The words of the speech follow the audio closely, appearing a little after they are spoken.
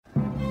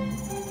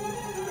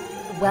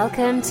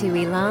Welcome to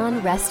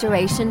Elan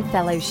Restoration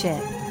Fellowship,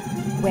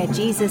 where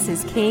Jesus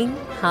is King,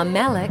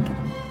 HaMelech,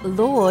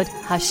 Lord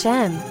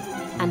Hashem,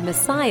 and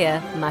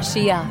Messiah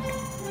Mashiach.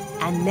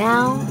 And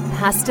now,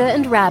 Pastor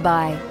and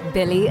Rabbi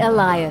Billy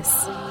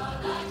Elias.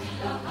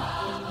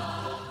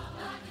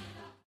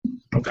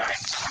 Okay,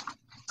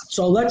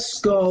 so let's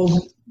go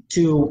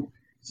to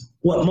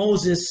what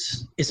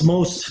Moses is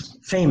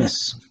most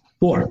famous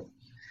for.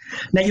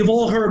 Now, you've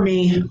all heard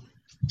me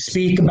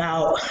speak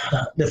about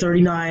the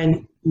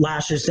 39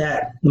 lashes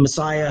that the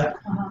Messiah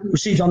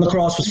received on the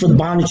cross was for the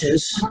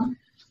bondages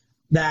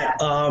that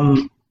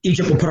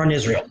Egypt would put on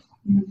Israel.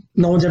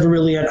 No one's ever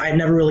really, I've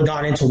never really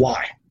gone into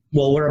why.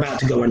 Well, we're about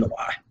to go into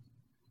why.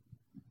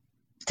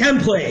 10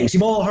 plagues,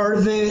 you've all heard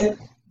of it.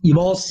 You've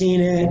all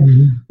seen it.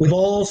 We've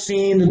all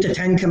seen the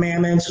 10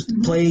 Commandments,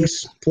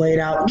 plagues played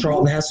out in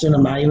Charlton Heston.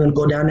 I'm not even going to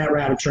go down that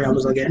rabbit trail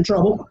because I'll get in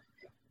trouble.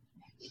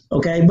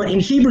 Okay, but in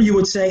Hebrew you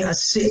would say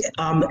Eser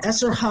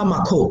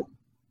HaMakot.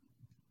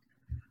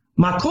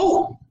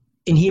 Makot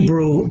in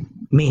Hebrew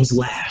means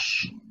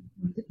lash.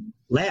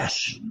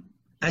 Lash,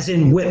 as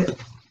in whip.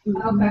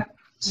 Okay.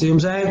 See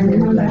what I'm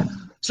saying?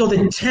 So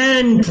the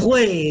 10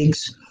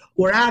 plagues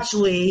were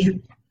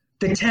actually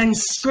the 10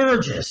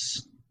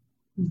 scourges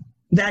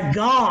that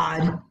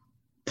God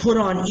put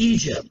on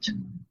Egypt.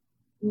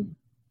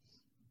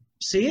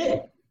 See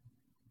it?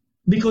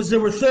 Because there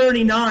were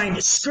 39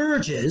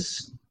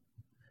 scourges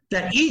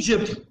that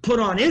Egypt put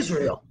on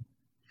Israel.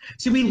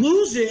 See, we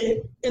lose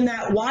it in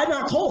that, why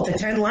not call it the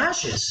 10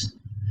 lashes?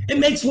 It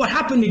makes what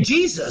happened to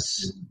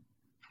Jesus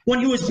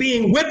when he was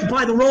being whipped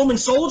by the Roman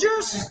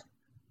soldiers.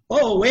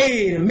 Oh,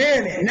 wait a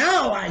minute.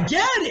 Now I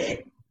get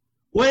it.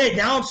 Wait,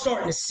 now I'm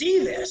starting to see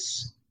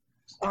this.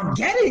 I'm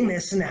getting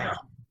this now.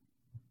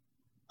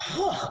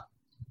 Huh,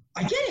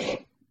 I get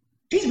it.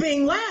 He's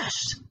being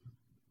lashed.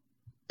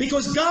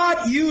 Because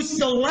God used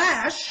the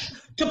lash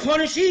to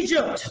punish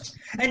Egypt.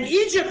 And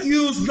Egypt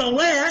used the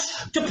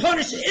lash to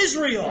punish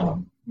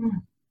Israel.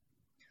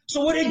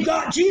 So what did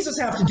Jesus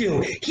have to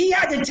do? He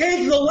had to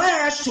take the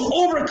lash to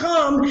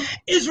overcome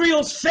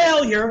Israel's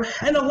failure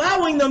and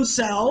allowing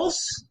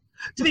themselves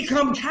to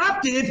become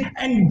captive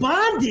and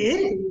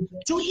bonded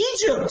to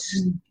Egypt.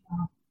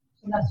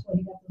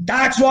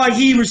 That's why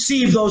he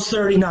received those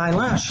 39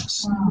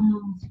 lashes.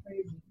 That's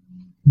crazy.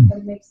 But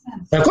it makes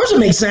sense. Of course it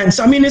makes sense.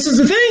 I mean, this is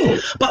the thing,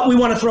 but we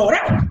want to throw it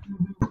out.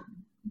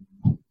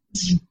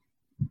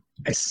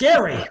 It's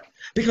scary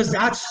because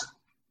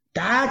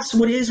that's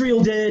what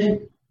Israel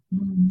did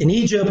in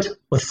Egypt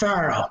with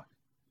Pharaoh.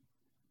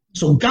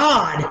 So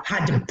God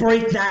had to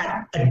break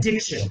that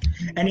addiction,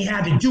 and he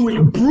had to do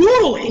it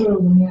brutally.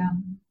 Yeah.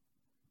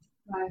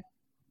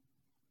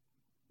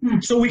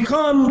 Right. So we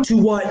come to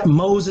what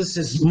Moses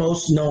is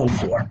most known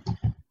for.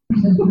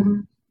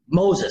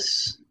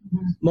 Moses,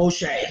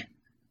 Moshe,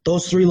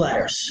 those 3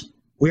 letters.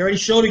 We already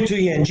showed it to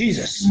you in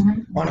Jesus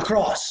on the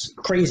cross.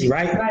 Crazy,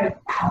 right? Right.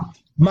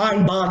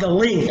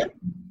 Mind-boggling.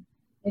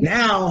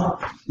 Now,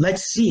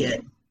 let's see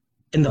it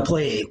in the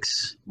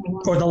plagues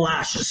or the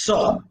lashes.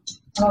 So,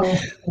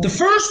 the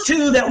first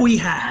 2 that we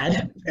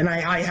had, and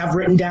I have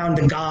written down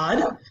the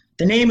God,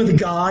 the name of the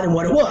God, and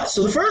what it was.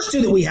 So the first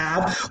 2 that we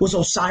have was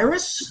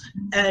Osiris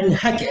and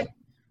Heket,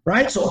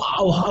 right? So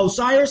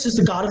Osiris is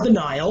the god of the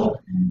Nile,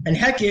 and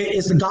Heket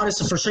is the goddess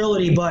of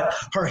fertility, but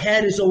her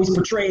head is always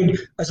portrayed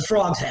as a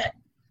frog's head.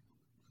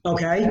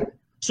 Okay?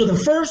 So the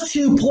first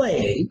 2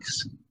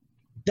 plagues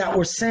that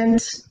were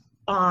sent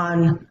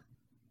on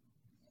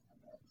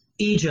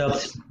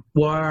Egypt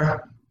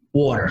were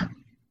water.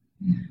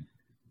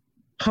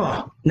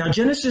 Now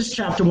Genesis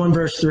chapter 1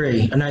 verse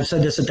 3, and I've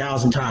said this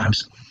 1,000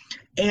 times.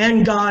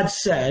 And God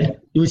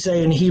said, you would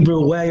say in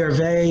Hebrew,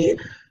 Ve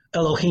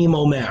Elohim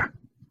Omer,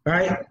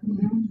 right?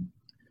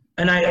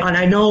 And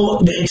I know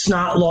that it's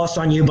not lost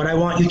on you, but I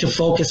want you to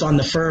focus on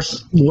the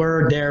first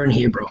word there in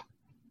Hebrew.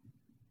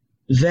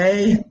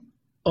 Ve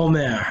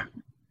Omer.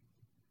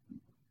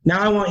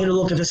 Now I want you to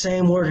look at the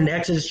same word in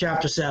Exodus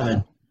chapter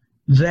 7.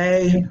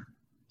 Ve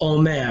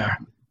Omer.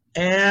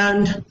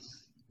 And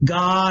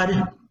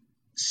God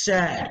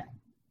said.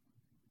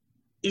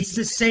 It's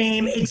the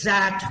same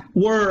exact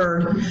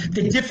word.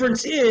 The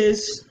difference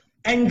is,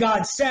 and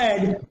God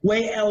said,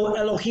 Ve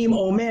Elohim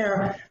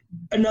Omer.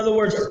 In other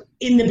words,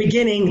 in the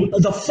beginning,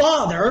 the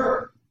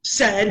Father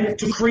said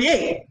to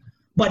create.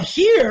 But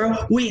here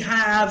we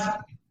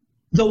have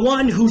the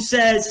one who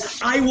says,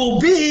 I will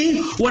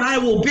be what I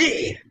will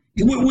be.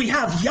 We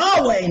have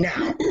Yahweh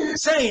now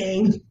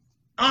saying,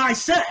 I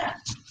said.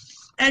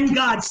 And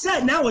God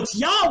said. Now it's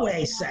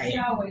Yahweh saying.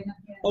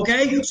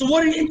 Okay? So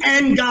what did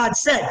and God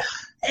said?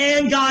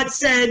 And God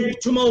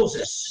said to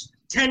Moses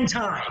 10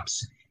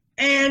 times.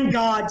 And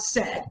God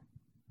said.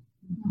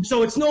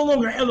 So it's no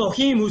longer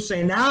Elohim who's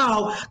saying,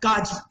 now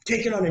God's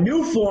taking on a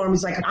new form.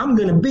 He's like, I'm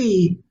going to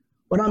be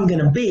what I'm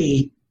going to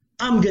be.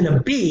 I'm going to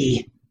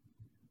be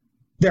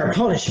their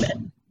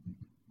punishment.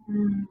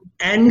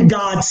 And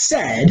God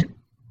said,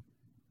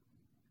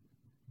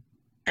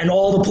 and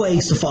all the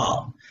plagues to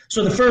follow.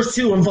 So the first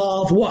 2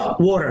 involve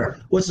what? Water.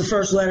 What's the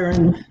first letter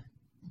in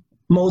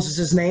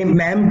Moses' name,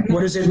 Mem.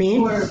 What does it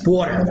mean?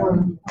 Water.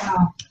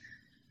 Wow.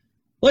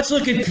 Let's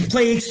look at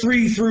plagues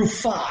 3 through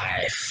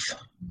 5.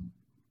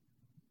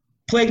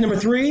 Plague number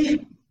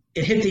 3,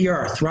 it hit the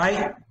earth,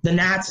 right? The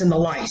gnats and the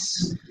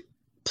lice.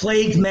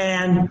 Plagued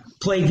man,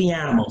 plagued the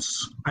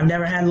animals. I've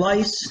never had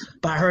lice,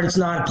 but I heard it's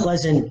not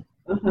pleasant.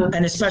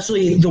 And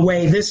especially the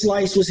way this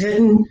lice was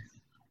hitting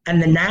and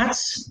the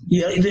gnats,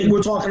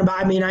 we're talking about,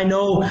 I mean, I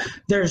know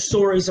there's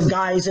stories of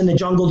guys in the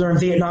jungle during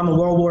Vietnam and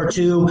World War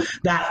II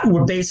that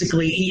were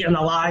basically eaten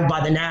alive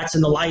by the gnats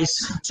and the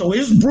lice. So it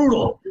was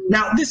brutal.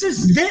 Now, that's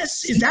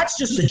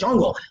just the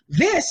jungle.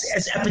 This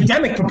is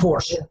epidemic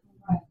proportion.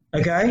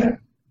 Okay?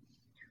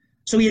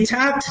 So he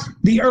attacked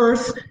the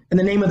earth, and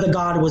the name of the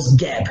god was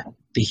Geb,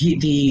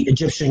 the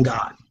Egyptian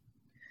god.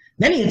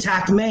 Then he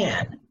attacked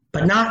man,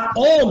 but not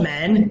all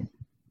men,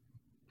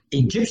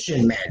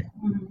 Egyptian men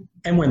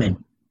and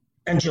women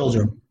and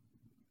children.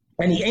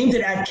 And he aimed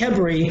it at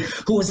Kebri,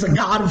 who was the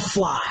god of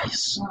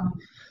flies.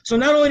 So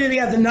not only did he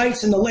have the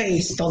gnats and the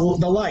lice, the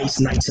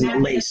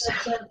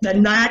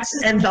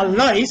gnats and the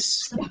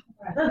lice,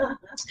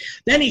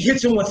 then he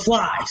hits him with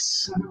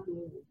flies.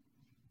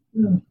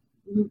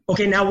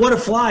 Okay, now what do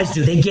flies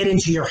do? They get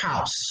into your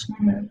house.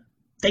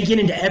 They get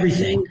into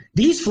everything.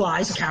 These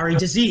flies carry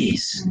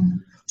disease.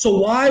 So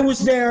why was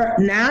there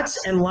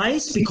gnats and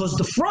lice? Because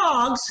the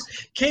frogs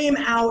came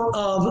out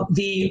of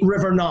the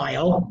River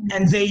Nile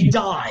and they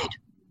died.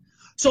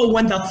 So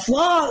when the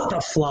frog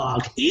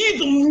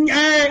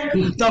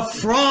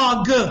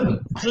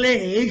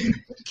plague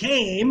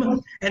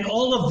came and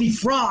all of the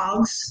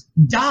frogs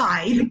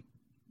died,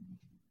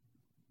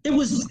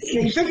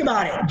 think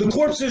about it, the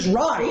corpses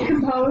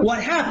rotted.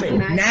 What happened?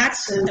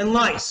 Gnats and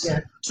lice.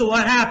 So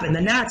what happened?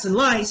 The gnats and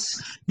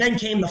lice, then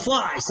came the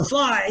flies. The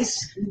flies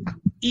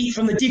eat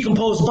from the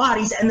decomposed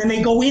bodies, and then they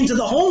go into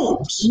the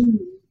homes.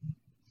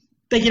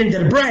 They get into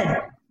the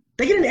bread.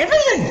 They get into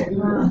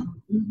everything.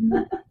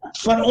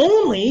 But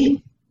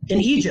only in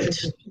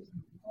Egypt.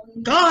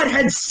 God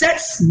had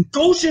set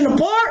Goshen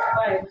apart.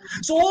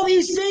 So all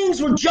these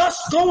things were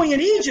just going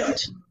in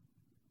Egypt.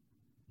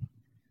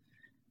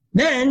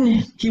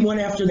 Then he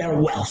went after their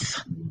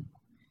wealth.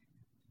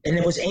 And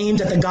it was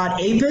aimed at the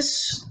god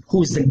Apis,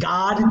 who is the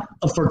god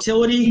of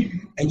fertility.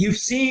 And you've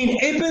seen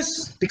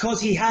Apis because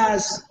he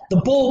has the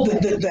bull,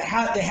 the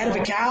head of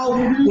a cow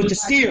with the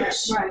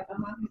steers.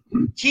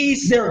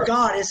 He's their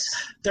goddess,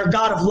 their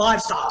god of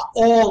livestock,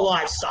 all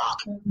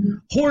livestock.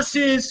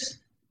 Horses,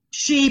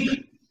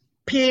 sheep,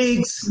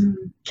 pigs,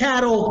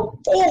 cattle,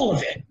 all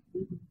of it.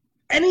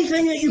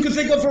 Anything that you can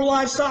think of for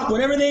livestock,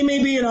 whatever they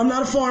may be, and I'm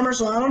not a farmer,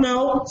 so I don't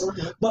know,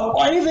 but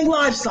anything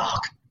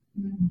livestock.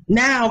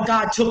 Now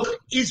God took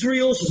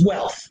Israel's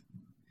wealth.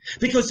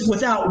 Because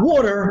without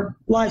water,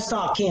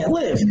 livestock can't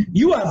live.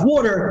 You have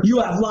water, you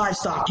have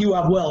livestock, you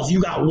have wells, you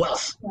got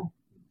wealth.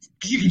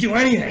 You can do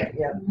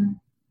anything.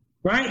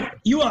 Right?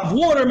 You have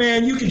water,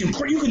 man, you can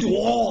do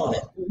all of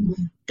it.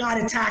 God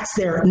attacks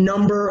their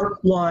number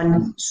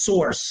one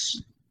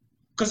source.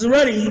 Because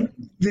already,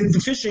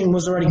 the fishing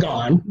was already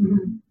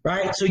gone,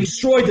 right? So he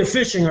destroyed their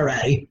fishing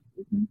already,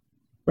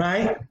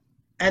 right?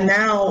 And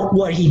now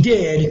what he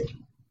did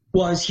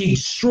was he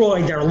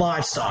destroyed their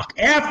livestock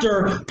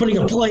after putting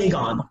a plague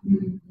on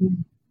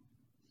them.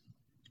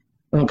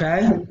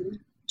 Okay?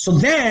 So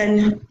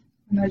then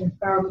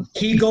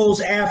he goes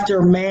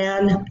after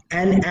man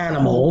and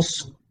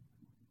animals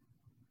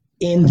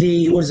in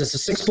the, what is this, the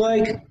sixth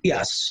plague?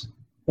 Yes.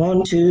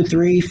 1, 2,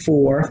 3,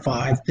 4,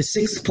 5, the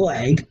sixth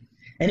plague.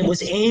 And it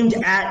was aimed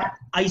at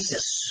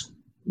Isis.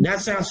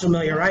 That sounds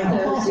familiar, right?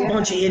 A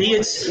bunch of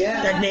idiots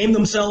that named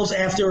themselves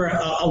after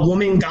a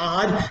woman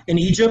god in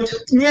Egypt.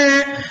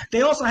 Yeah.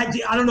 They also had,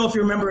 I don't know if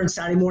you remember in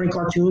Saturday morning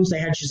cartoons, they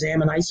had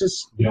Shazam and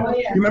Isis. You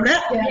remember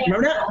that?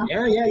 Remember that?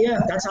 Yeah.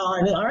 That's how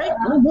I know. All right.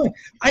 Oh, boy.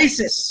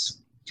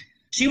 Isis.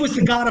 She was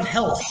the god of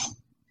health.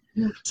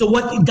 So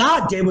what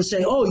God did was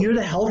say, oh, you're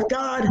the health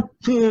god?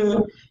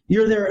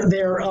 You're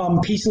their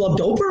peace, love,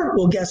 doper?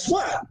 Well, guess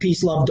what?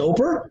 Peace, love,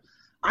 doper.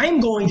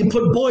 I'm going to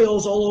put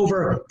boils all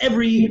over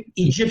every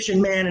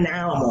Egyptian man and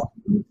animal.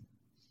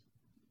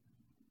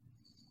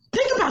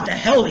 Think about the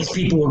hell these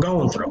people were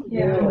going through.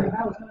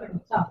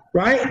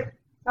 Right?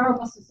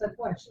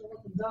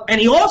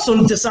 And he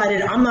also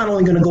decided, I'm not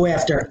only going to go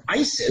after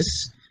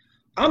Isis,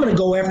 I'm going to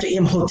go after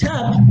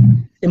Imhotep,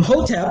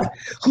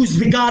 who's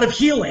the god of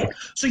healing.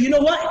 So you know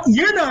what?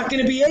 You're not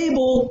going to be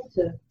able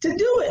to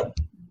do it.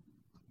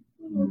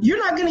 You're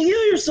not going to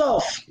heal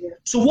yourself.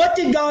 So what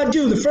did God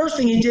do? The first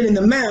thing he did in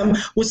the Mem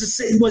was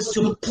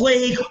to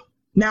plague.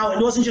 Now,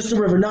 it wasn't just the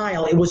River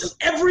Nile. It was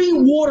every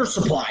water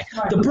supply.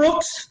 The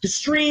brooks, the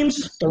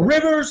streams, the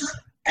rivers,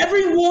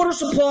 every water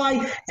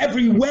supply,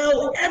 every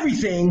well,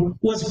 everything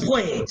was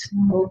plagued.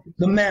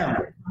 The Mem.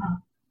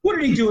 What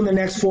did he do in the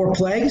next 4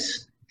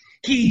 plagues?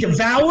 He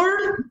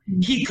devoured,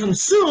 he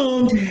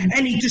consumed,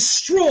 and he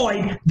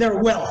destroyed their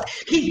wealth.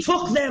 He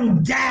took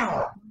them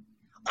down.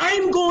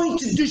 I'm going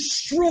to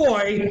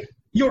destroy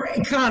your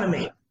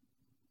economy.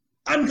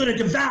 I'm going to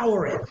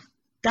devour it.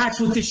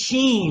 That's what the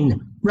sheen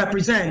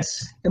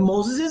represents in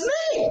Moses'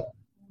 name.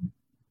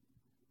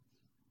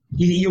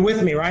 You're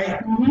with me,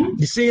 right? Mm-hmm.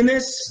 You seeing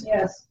this?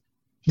 Yes.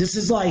 This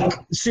is like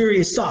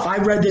serious stuff. I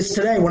read this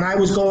today when I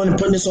was going and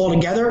putting this all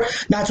together.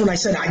 That's when I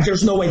said,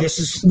 there's no way this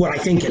is what I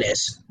think it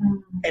is.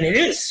 And it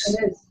is.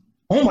 It is.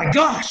 Oh my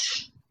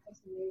gosh.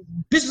 That's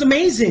amazing. This is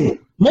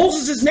amazing.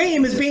 Moses'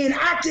 name is being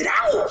acted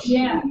out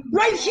Yeah.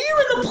 right here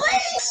in the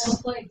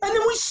place. And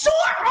then we saw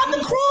it on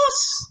the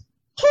cross.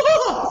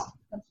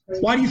 That's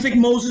crazy. Why do you think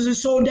Moses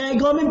is so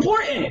daggum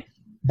important?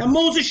 That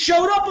Moses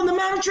showed up on the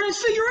Mount of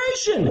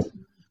Transfiguration.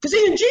 Because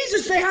even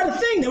Jesus, they had a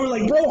thing. They were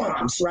like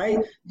bro-homs, right?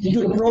 They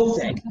do the bro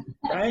thing,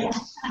 right?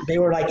 They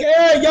were like,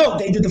 yeah, yo.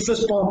 They did the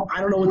fist bump.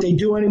 I don't know what they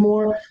do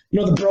anymore.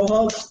 You know, the bro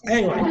hug?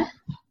 Anyway.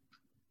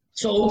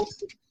 So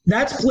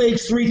that's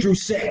plagues 3 through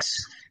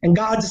 6. And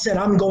God said,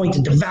 I'm going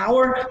to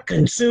devour,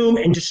 consume,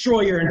 and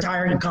destroy your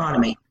entire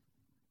economy.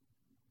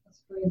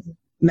 That's crazy.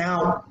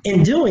 Now,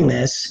 in doing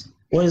this,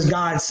 what is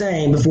God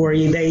saying before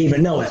they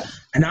even know it?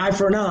 An eye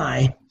for an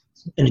eye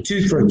and a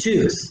tooth for a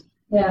tooth.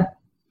 Yeah.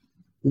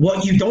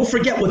 What you don't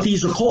forget what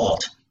these are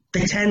called.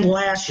 The 10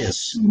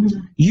 lashes.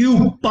 Mm-hmm.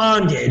 You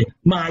bonded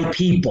my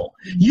people.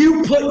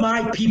 You put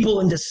my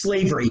people into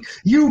slavery.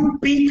 You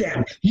beat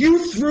them.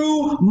 You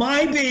threw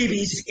my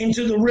babies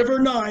into the river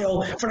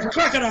Nile for the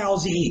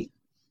crocodiles to eat.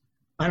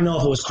 I don't know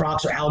if it was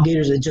crocs or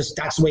alligators.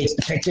 That's the way it's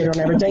depicted on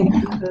everything,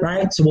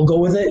 right? So we'll go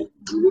with it.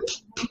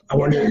 I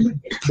wonder,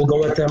 we'll go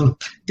with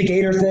the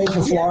gator thing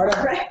from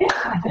Florida,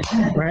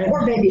 right?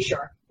 Or baby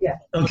shark. Yeah.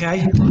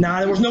 Okay. Now,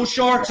 there was no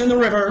sharks in the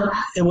river.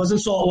 It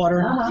wasn't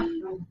saltwater.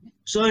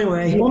 So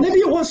anyway, well, maybe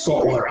it was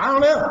saltwater. I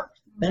don't know.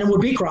 Then it would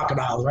be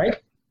crocodiles, right?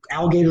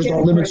 Alligators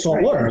don't live in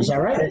salt water. Is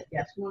that right?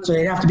 So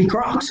they'd have to be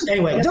crocs.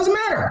 Anyway, it doesn't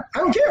matter. I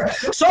don't care.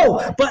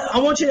 So, but I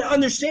want you to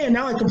understand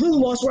now I completely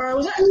lost where I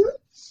was at.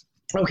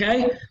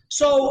 Okay?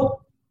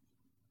 So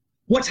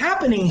what's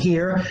happening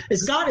here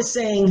is God is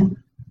saying,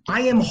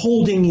 I am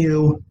holding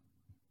you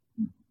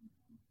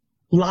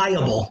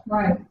liable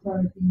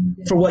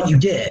for what you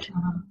did.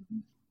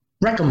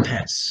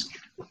 Recompense.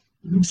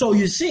 So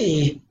you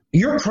see,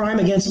 your crime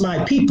against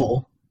my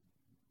people,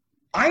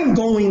 I'm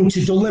going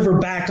to deliver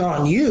back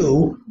on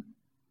you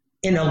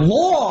in a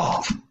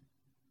law,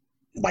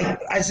 like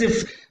as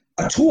if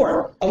a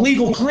tort, a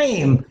legal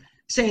claim,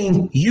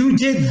 saying you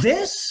did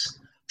this,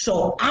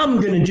 so I'm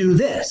going to do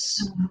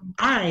this.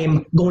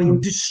 I'm going to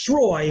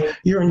destroy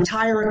your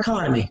entire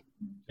economy.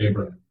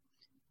 Abraham.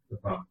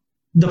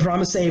 The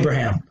promise to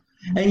Abraham.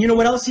 And you know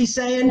what else he's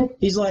saying?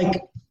 He's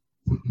like,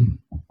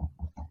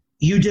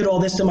 you did all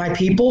this to my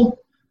people,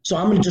 so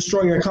I'm going to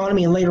destroy your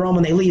economy. And later on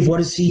when they leave, what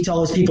does he tell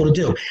his people to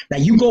do? Now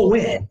you go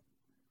in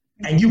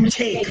and you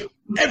take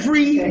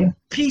every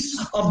piece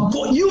of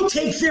gold. You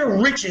take their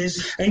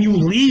riches and you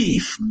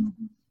leave.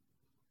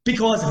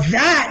 Because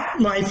that,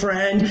 my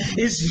friend,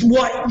 is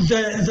what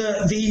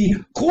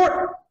the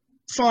court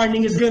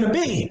finding is going to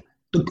be.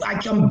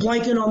 I'm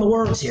blanking on the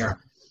words here.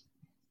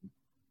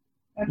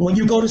 When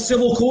you go to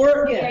civil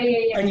court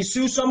and you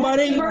sue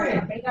somebody,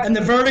 and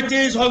the verdict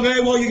is, okay,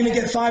 well, you're going to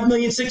get $5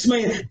 million, $6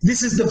 million.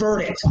 This is the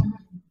verdict.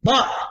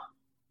 But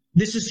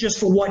this is just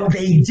for what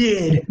they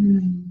did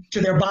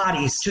to their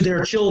bodies, to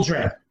their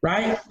children,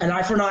 right? An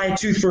eye for an eye, a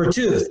tooth for a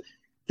tooth.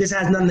 This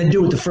has nothing to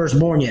do with the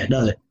firstborn yet,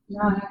 does it?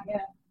 No, not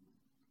yet.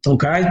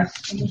 Okay?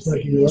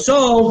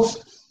 So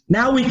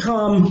now we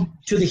come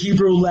to the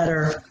Hebrew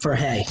letter for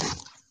Hey.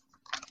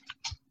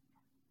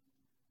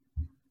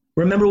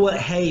 Remember what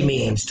Hey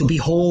means: to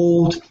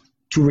behold,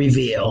 to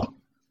reveal,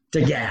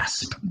 to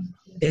gasp.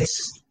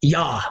 It's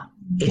Yah.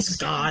 It's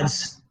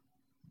God's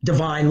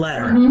divine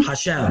letter,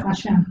 Hashem.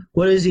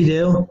 What does he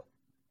do?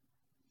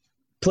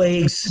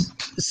 Plagues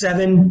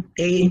 7,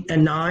 8,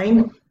 and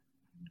 9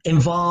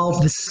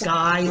 involve the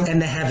sky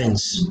and the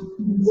heavens.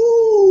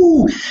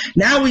 Woo!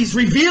 Now he's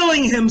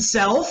revealing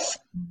himself,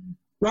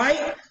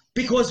 right?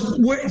 Because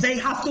they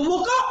have to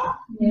look up.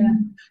 Yeah.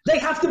 They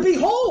have to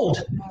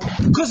behold.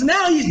 Because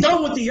now he's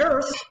done with the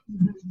earth.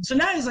 So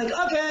now he's like,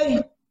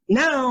 okay,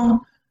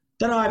 now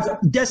that I've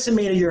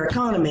decimated your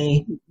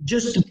economy,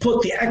 just to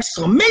put the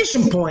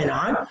exclamation point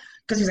on,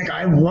 because he's like,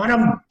 I want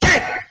them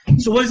dead.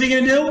 So what is he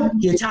going to do?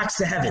 He attacks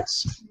the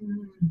heavens.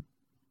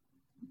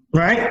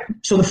 Right?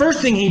 So the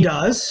first thing he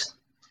does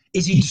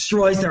is he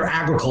destroys their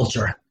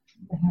agriculture.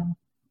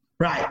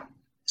 Right.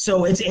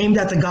 So it's aimed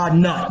at the god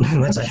Nut.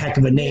 That's a heck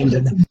of a name.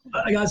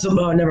 I got some,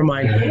 never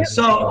mind.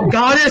 So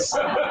goddess,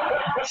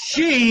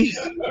 she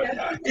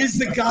is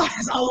the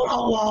goddess.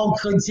 I'll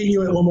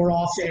continue it when we're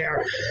off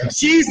air.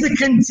 She is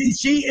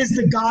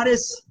the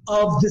goddess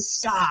of the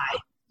sky.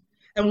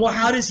 And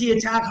how does he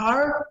attack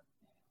her?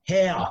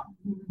 Hail.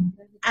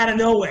 Out of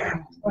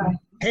nowhere.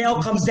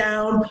 Hail comes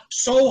down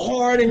so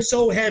hard and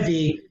so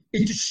heavy,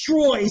 it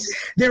destroys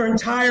their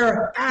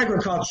entire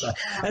agriculture.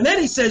 And then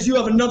he says, you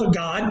have another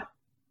god,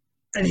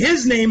 and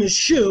his name is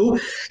Shu.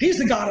 He's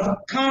the god of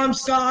calm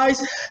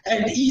skies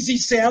and easy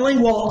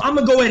sailing. Well, I'm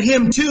going to go at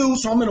him too,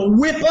 so I'm going to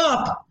whip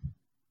up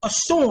a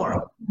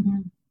storm,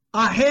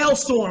 a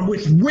hailstorm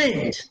with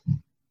wind.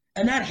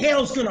 And that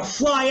hail's going to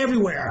fly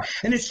everywhere,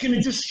 and it's going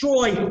to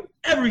destroy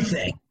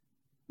everything.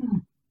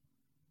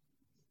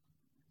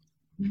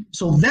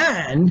 So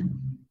then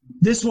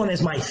This one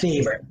is my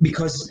favorite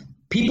because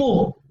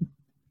people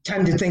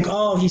tend to think,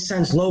 oh, he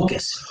sends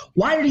locusts.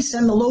 Why did he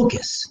send the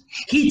locusts?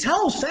 He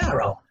tells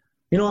Pharaoh,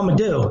 you know what I'm gonna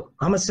do?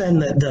 I'm gonna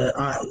send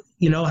the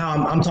you know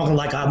how I'm talking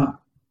like I'm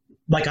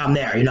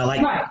there, you know,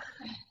 like Right.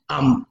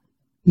 I'm,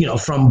 you know,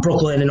 from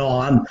Brooklyn and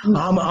all.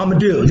 I'm a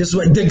dude. This is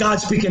what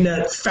God's speaking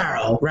to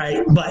Pharaoh,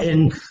 right? But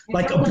in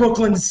like a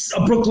Brooklyn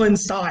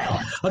style.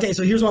 Okay,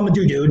 so here's what I'm gonna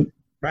do, dude,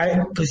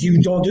 right? Because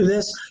you don't do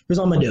this. Here's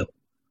what I'm gonna do.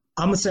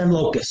 I'm gonna send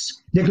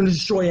locusts. They're gonna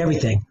destroy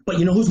everything. But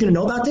you know who's gonna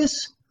know about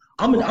this?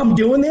 I'm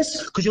doing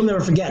this because you'll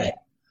never forget it.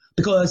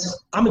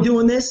 Because I'm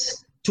doing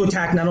this to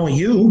attack not only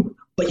you,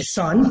 but your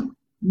son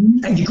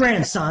and your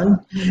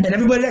grandson and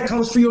everybody that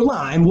comes through your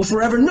line will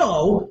forever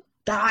know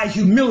that I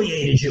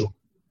humiliated you.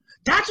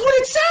 That's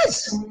what it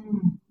says.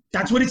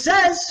 That's what it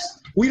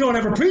says. We don't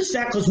ever preach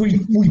that because we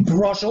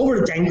brush over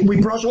the thing.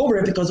 We brush over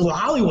it because of what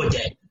Hollywood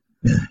did.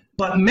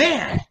 But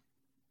man,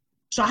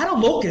 so how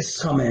do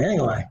locusts come in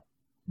anyway?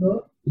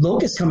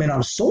 Locusts come in on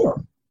a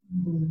storm.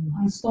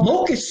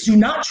 Locusts do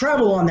not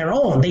travel on their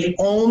own. They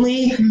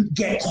only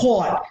get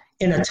caught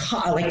in a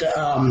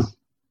stream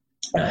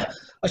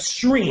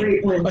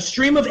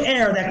of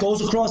air that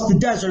goes across the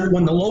desert.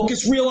 When the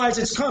locusts realize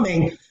it's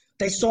coming,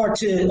 they start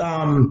to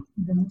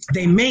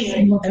they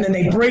mate, and then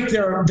they break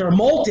their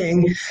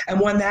molting. And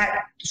when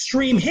that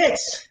stream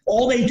hits,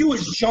 all they do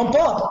is jump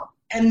up,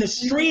 and the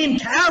stream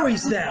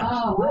carries them.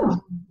 Oh,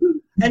 wow.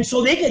 And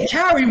so they get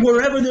carried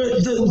wherever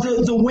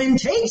the wind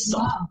takes them.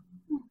 Wow.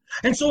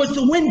 And so as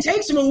the wind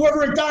takes them and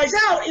wherever it dies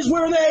out is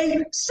where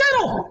they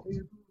settle.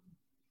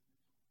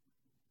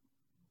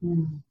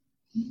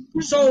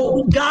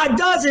 So God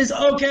does is,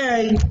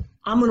 okay,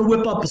 I'm going to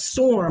whip up a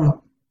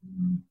storm,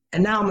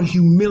 and now I'm going to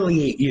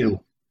humiliate you,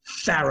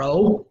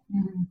 Pharaoh,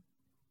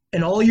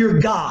 and all your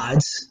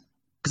gods,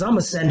 because I'm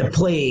going to send a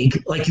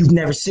plague like you've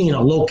never seen,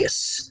 a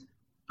locust.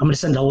 I'm going to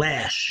send a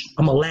lash.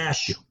 I'm going to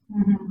lash you.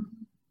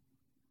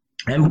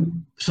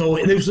 And so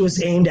this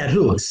was aimed at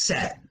who?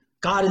 Set.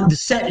 God, the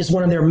Set is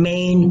one of their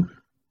main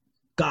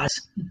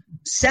gods.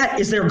 Set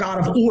is their god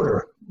of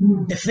order.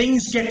 If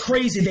things get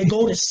crazy, they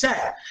go to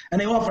Set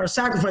and they offer a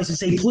sacrifice and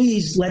say,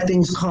 please let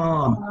things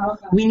calm.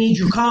 We need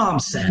you calm,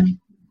 Set.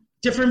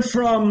 Different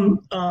from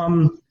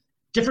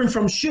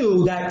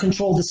Shu that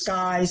controlled the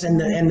skies and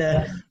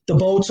the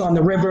boats on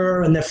the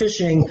river and the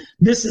fishing.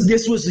 This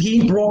was,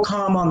 he brought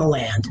calm on the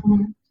land.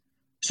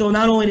 So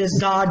not only does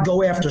God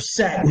go after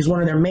Set, who's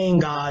one of their main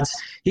gods,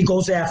 he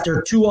goes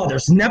after two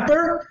others,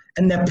 Neper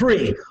and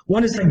Nepri.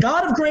 One is the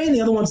god of grain,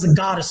 the other one's the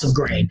goddess of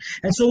grain.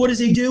 And so what does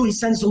he do? He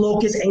sends the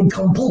locusts and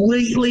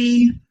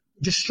completely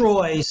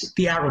destroys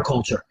the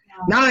agriculture.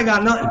 Now they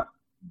got nothing.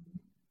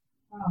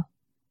 Wow.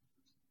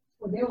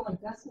 Well, they were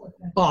like desolate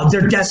then. Oh,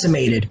 they're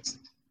decimated.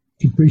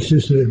 He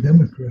preaches to the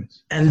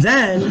Democrats. And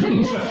then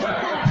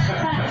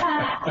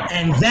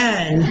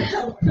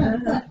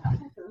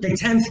the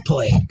 10th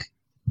plague.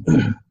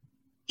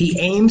 He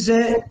aims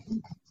it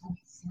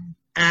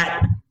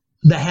at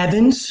the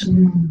heavens,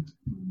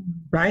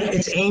 right?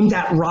 It's aimed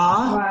at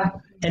Ra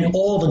and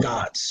all the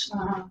gods,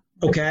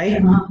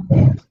 okay?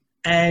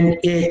 And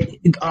it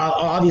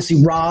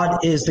obviously Ra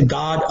is the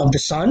god of the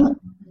sun,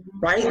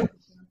 right?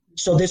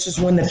 So this is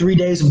when the 3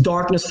 days of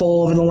darkness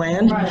fall over the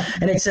land,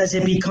 and it says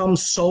it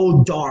becomes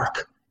so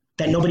dark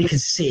that nobody can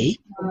see.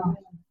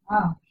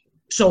 Wow.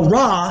 So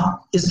Ra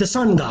is the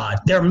sun god,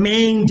 their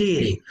main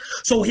deity.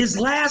 So his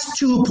last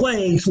two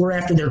plagues were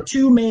after their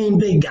two main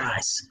big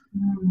guys.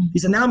 He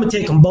said, now I'm going to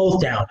take them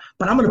both down,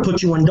 but I'm going to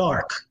put you in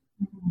dark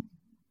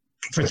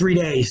for 3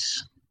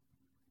 days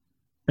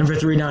and for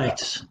 3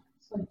 nights.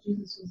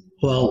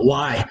 Well,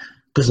 why?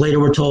 Because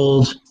later we're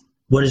told,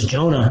 what is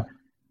Jonah?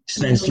 He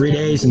spends 3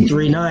 days and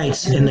 3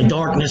 nights in the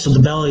darkness of the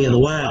belly of the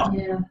whale.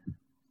 Yeah.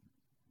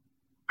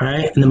 All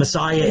right? And the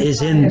Messiah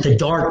is in the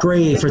dark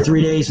grave for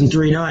 3 days and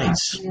 3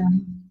 nights. Yeah.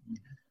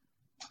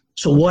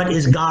 So what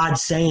is God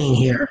saying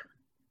here?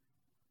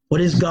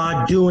 What is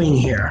God doing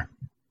here?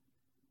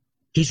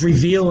 He's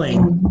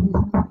revealing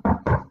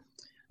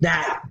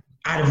that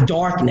out of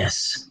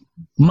darkness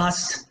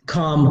must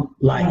come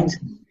light.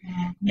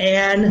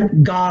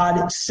 And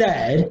God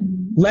said,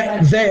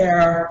 let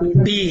there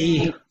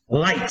be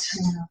light.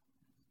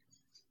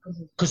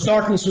 Because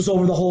darkness was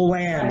over the whole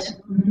land.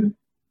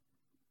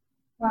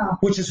 Wow.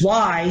 Which is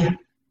why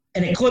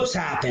an eclipse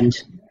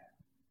happened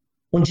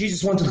when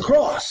Jesus went to the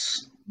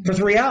cross for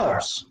 3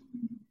 hours,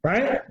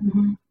 right?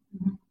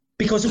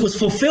 Because it was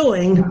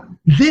fulfilling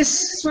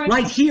this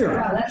right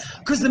here.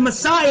 Because the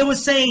Messiah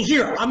was saying,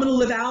 here, I'm going to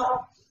live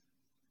out.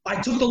 I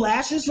took the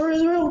lashes for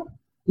Israel.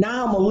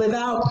 Now I'm going to live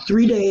out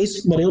 3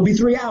 days, but it'll be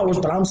 3 hours,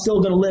 but I'm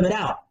still going to live it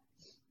out.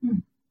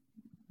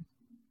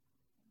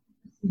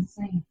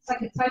 Insane. It's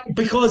like a type of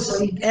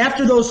Because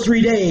after those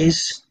 3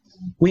 days,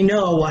 we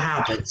know what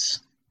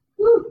happens.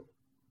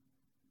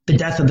 The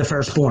death of the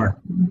firstborn.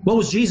 What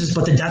was Jesus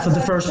but the death of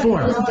the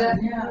firstborn?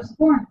 Yeah.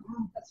 Firstborn.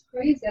 Oh, that's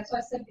crazy. That's what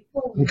I said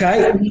before.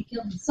 Okay. When he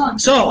killed his son.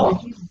 So,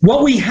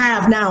 what we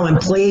have now in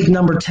plague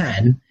number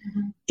 10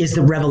 is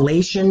the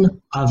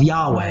revelation of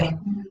Yahweh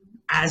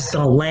as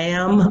the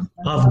Lamb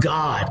of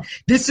God.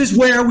 This is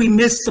where we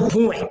miss the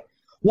point.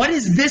 What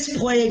is this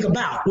plague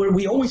about? Where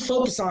we always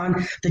focus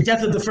on the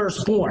death of the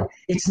firstborn.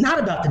 It's not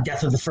about the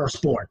death of the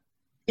firstborn.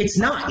 It's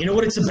not. You know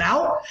what it's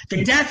about?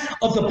 The death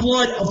of the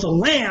blood of the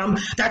Lamb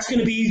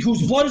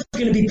whose blood is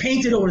going to be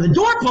painted over the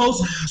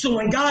doorpost. So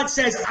when God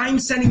says, I'm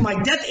sending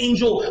my death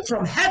angel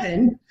from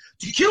heaven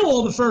to kill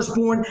all the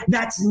firstborn,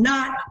 that's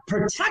not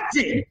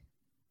protected.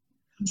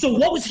 So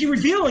what was he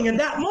revealing in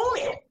that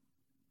moment?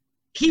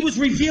 He was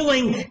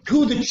revealing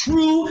who the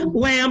true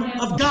Lamb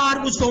of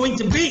God was going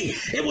to be.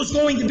 It was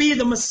going to be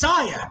the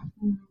Messiah.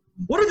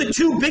 What are the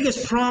two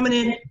biggest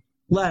prominent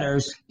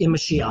letters in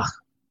Mashiach?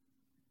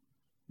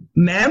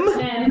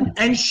 Mem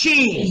and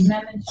Sheen.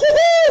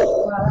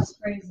 Wow, that's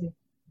crazy.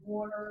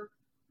 Water.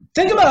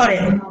 Think about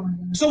it.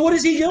 So what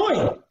is he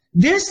doing?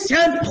 This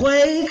 10th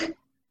plague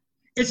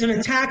is an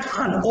attack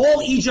on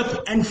all Egypt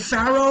and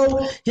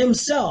Pharaoh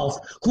himself,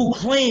 who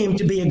claimed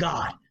to be a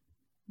god.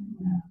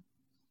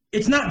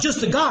 It's not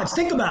just the gods.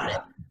 Think about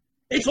it.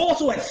 It's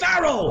also at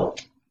Pharaoh.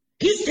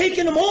 He's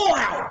taking them all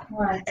out.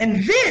 Right.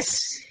 And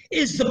this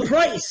is the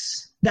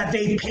price that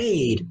they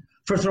paid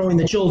for throwing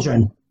the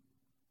children,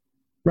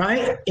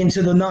 right,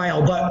 into the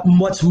Nile. But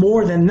what's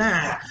more than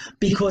that,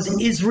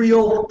 because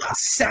Israel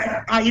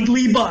sat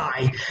idly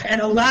by and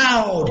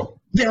allowed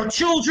their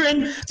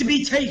children to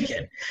be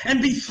taken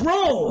and be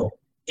thrown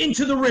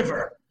into the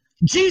river.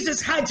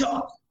 Jesus had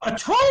to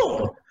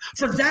atone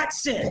for that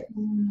sin.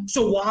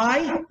 So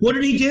why? What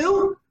did he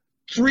do?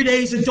 3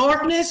 days of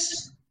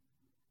darkness.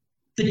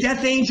 The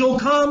death angel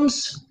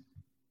comes.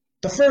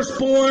 The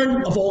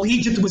firstborn of all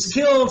Egypt was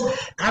killed.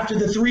 After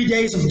the 3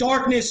 days of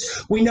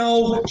darkness, we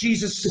know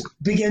Jesus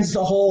begins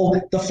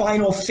the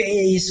final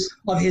phase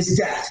of his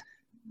death.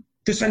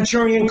 The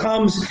centurion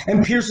comes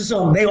and pierces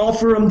him. They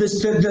offer him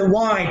the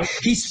wine.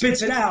 He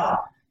spits it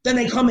out. Then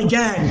they come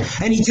again,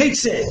 and he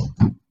takes it.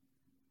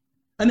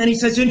 And then he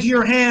says, into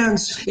your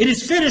hands, it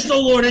is finished, O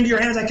Lord, into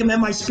your hands I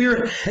commend my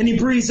spirit. And he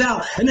breathes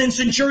out. And then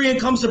centurion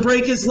comes to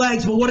break his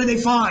legs, but what do they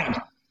find?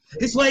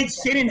 His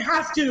legs didn't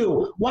have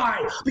to.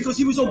 Why? Because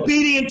he was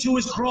obedient to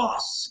his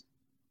cross.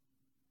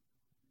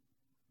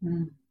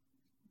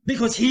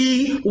 Because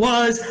he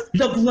was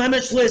the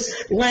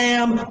blemishless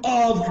Lamb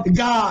of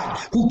God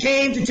who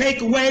came to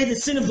take away the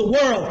sin of the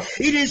world.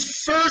 It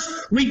is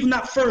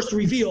not first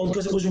revealed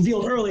because it was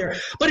revealed earlier,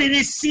 but it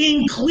is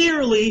seen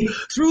clearly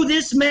through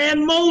this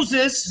man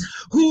Moses,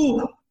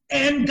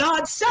 and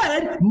God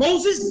said,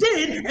 Moses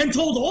did and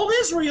told all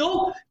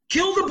Israel,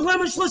 kill the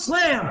blemishless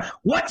lamb.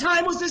 What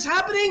time was this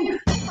happening?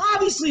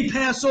 Obviously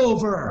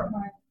Passover.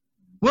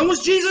 When was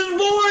Jesus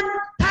born?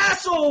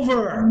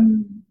 Passover.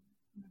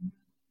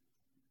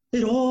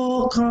 It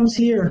all comes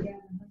here.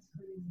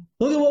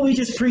 Look at what we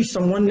just preached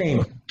on one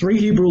name. 3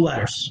 Hebrew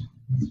letters.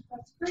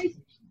 That's crazy.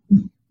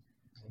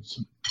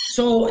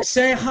 So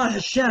Seha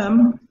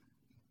Hashem,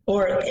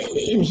 or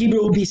in Hebrew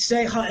it would be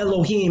Seha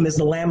Elohim, is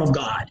the Lamb of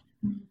God.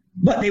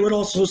 But they would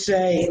also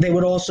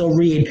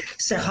read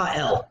Seha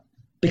El,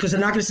 because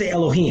they're not going to say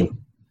Elohim.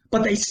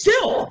 But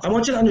I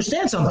want you to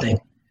understand something.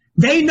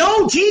 They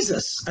know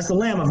Jesus as the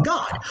Lamb of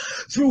God.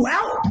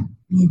 Throughout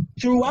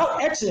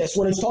Exodus,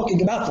 when it's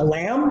talking about the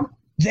Lamb,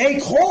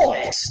 they call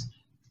it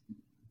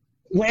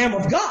Lamb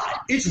of God.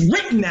 It's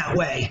written that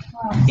way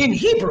in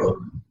Hebrew.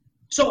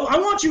 So I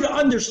want you to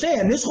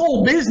understand this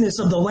whole business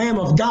of the Lamb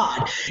of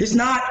God is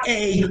not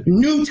a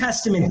New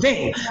Testament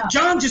thing.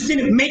 John just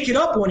didn't make it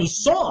up when he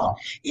saw it.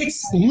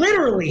 It's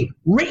literally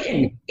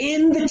written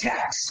in the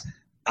text.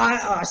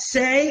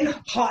 Say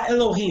Ha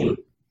Elohim.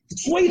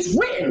 It's the way it's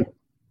written.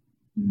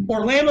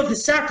 Or Lamb of the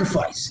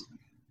Sacrifice.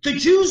 The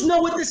Jews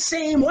know it the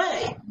same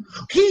way.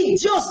 He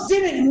just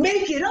didn't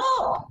make it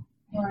up.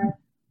 Right.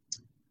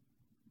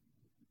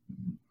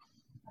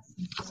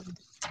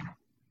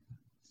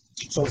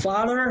 So,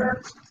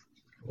 Father,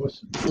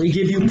 we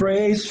give you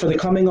praise for the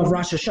coming of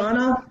Rosh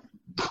Hashanah,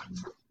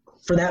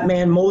 for that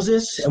man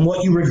Moses, and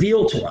what you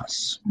revealed to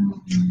us.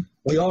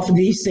 We offer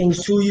these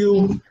things to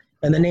you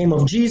in the name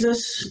of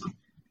Jesus.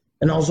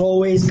 And as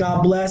always,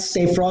 God bless,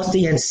 stay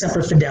frosty, and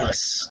Semper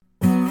Fidelis.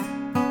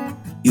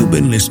 You've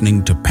been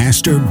listening to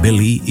Pastor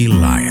Billy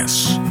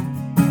Elias.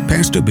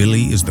 Pastor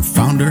Billy is the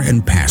founder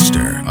and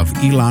pastor of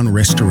Elon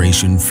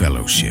Restoration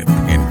Fellowship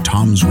in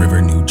Toms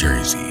River, New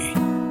Jersey.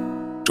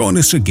 Join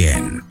us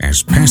again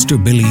as Pastor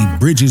Billy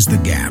bridges the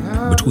gap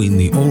between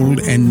the old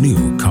and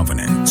new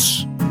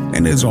covenants.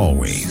 And as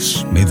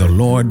always, may the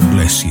Lord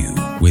bless you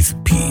with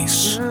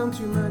peace.